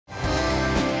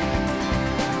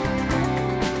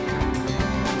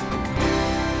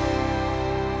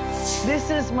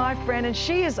is my friend, and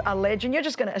she is a legend. You're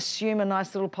just going to assume a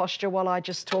nice little posture while I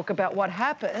just talk about what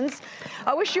happens.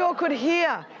 I wish you all could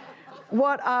hear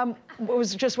what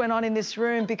just went on in this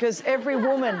room, because every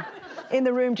woman in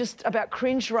the room just about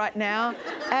cringed right now.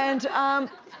 And,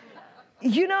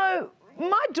 you know,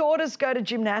 my daughters go to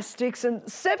gymnastics, and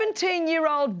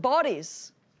 17-year-old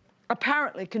bodies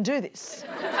apparently can do this.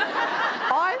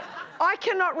 I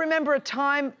cannot remember a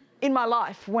time in my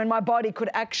life when my body could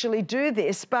actually do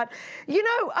this. But, you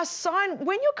know, a sign,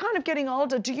 when you're kind of getting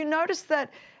older, do you notice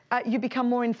that you become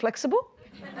more inflexible?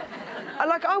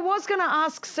 Like, I was going to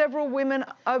ask several women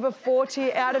over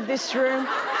 40 out of this room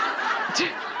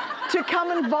to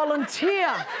come and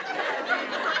volunteer.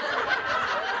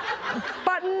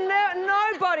 But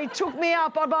nobody took me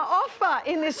up on my offer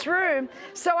in this room,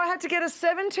 so I had to get a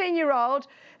 17-year-old.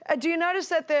 Do you notice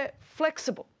that they're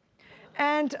flexible?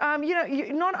 And, you know,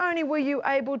 not only were you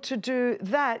able to do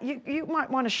that, you might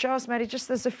want to show us, Maddie, just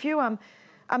there's a few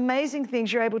amazing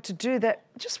things you're able to do that,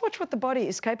 just watch what the body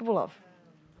is capable of.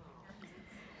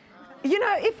 You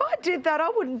know, if I did that, I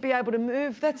wouldn't be able to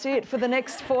move. That's it for the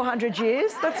next 400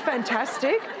 years. That's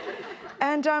fantastic.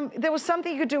 And there was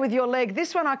something you could do with your leg.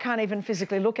 This one I can't even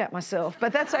physically look at myself,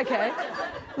 but that's okay.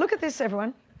 Look at this,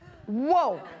 everyone.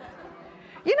 Whoa.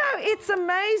 You know, it's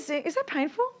amazing. Is that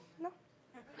painful? No.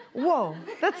 Whoa,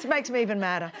 that makes me even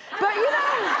madder. But, you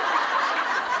know,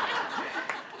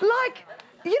 like,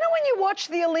 you know when you watch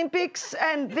the Olympics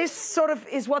and this sort of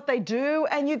is what they do,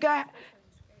 and you go,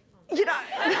 you know,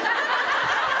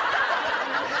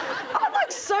 I'm like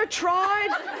so tried.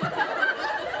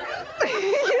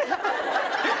 You know,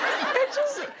 it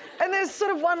just, and there's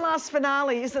sort of one last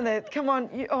finale, isn't there? Come on,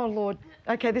 oh Lord.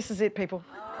 Okay, this is it, people.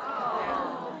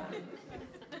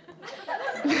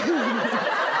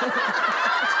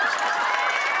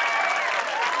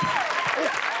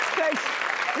 Thanks.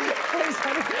 Thanks,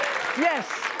 honey. Yes.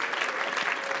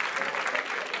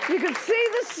 You can see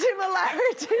the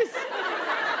similarities.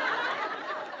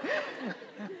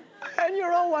 And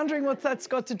you're all wondering what that's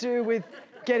got to do with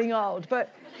getting old.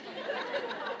 But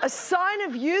a sign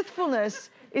of youthfulness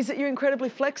is that you're incredibly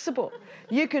flexible.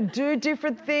 You can do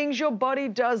different things. Your body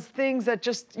does things that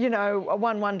just, you know,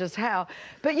 one wonders how.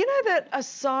 But you know that a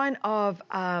sign of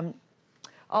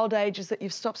old age is that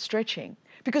you've stopped stretching.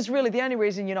 Because really the only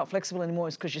reason you're not flexible anymore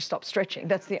is because you stopped stretching.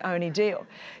 That's the only deal.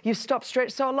 You've stopped stretching.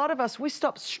 So a lot of us, we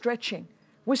stopped stretching.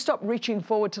 We stopped reaching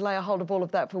forward to lay a hold of all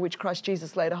of that for which Christ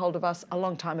Jesus laid a hold of us a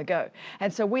long time ago.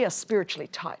 And so we are spiritually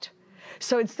tight.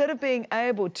 So instead of being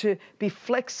able to be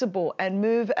flexible and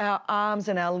move our arms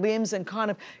and our limbs and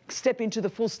kind of step into the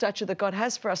full stature that God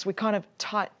has for us, we kind of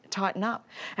tighten up.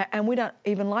 And we don't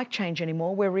even like change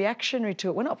anymore. We're reactionary to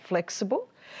it. We're not flexible.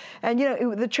 And, you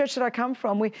know, the church that I come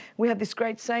from, we have this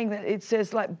great saying that it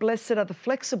says, like, blessed are the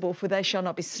flexible, for they shall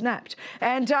not be snapped.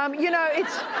 And, you know,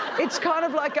 it's kind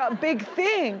of like a big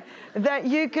thing that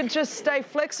you can just stay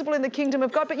flexible in the kingdom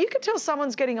of God. But you can tell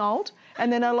someone's getting old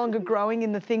and they're no longer growing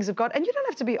in the things of God. And you don't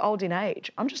have to be old in age.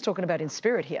 I'm just talking about in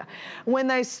spirit here. When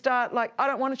they start, like, I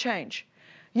don't want to change.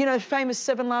 You know, famous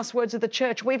 7 last words of the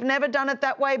church, we've never done it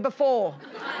that way before.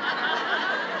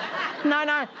 No,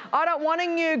 I don't want a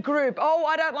new group. Oh,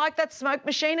 I don't like that smoke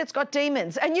machine. It's got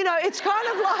demons. And, you know, it's kind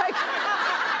of like,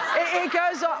 it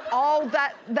goes, oh,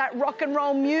 that rock and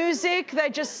roll music,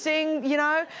 they just sing, you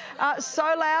know, so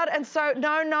loud. And so,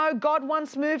 no, God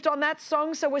once moved on that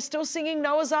song, so we're still singing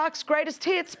Noah's Ark's greatest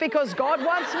hits because God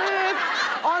once moved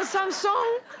on some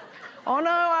song. Oh, no,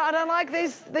 I don't like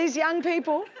these young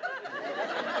people.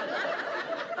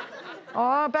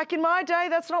 Oh, back in my day,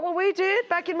 that's not what we did.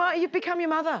 You've become your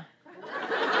mother.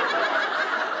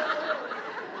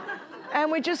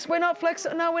 And we're not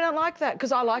flexible. No, we don't like that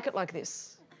because I like it like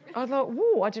this. I thought,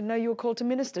 whoa, I didn't know you were called to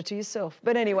minister to yourself.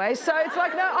 But anyway, so it's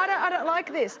like, no, I don't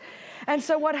like this. And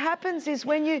so what happens is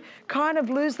when you kind of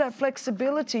lose that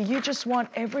flexibility, you just want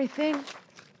everything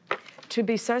to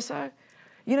be so-so.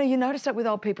 You know, you notice that with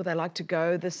old people, they like to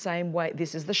go the same way.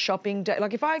 This is the shopping day.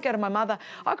 Like if I go to my mother,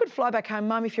 I could fly back home.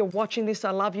 Mum, if you're watching this, I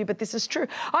love you, but this is true.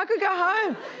 I could go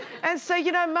home and say,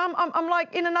 you know, Mum, I'm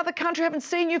like in another country, haven't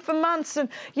seen you for months. And,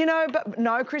 you know, but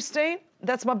no, Christine,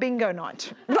 that's my bingo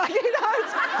night. Like, you know,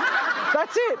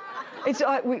 that's it. It's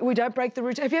like we don't break the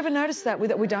routine. Have you ever noticed that?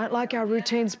 We don't like our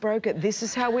routines broken. This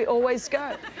is how we always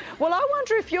go. Well, I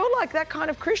wonder if you're like that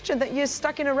kind of Christian, that you're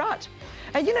stuck in a rut.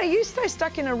 And, you know, you stay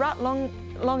stuck in a rut long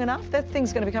enough, that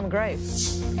thing's going to become a grave.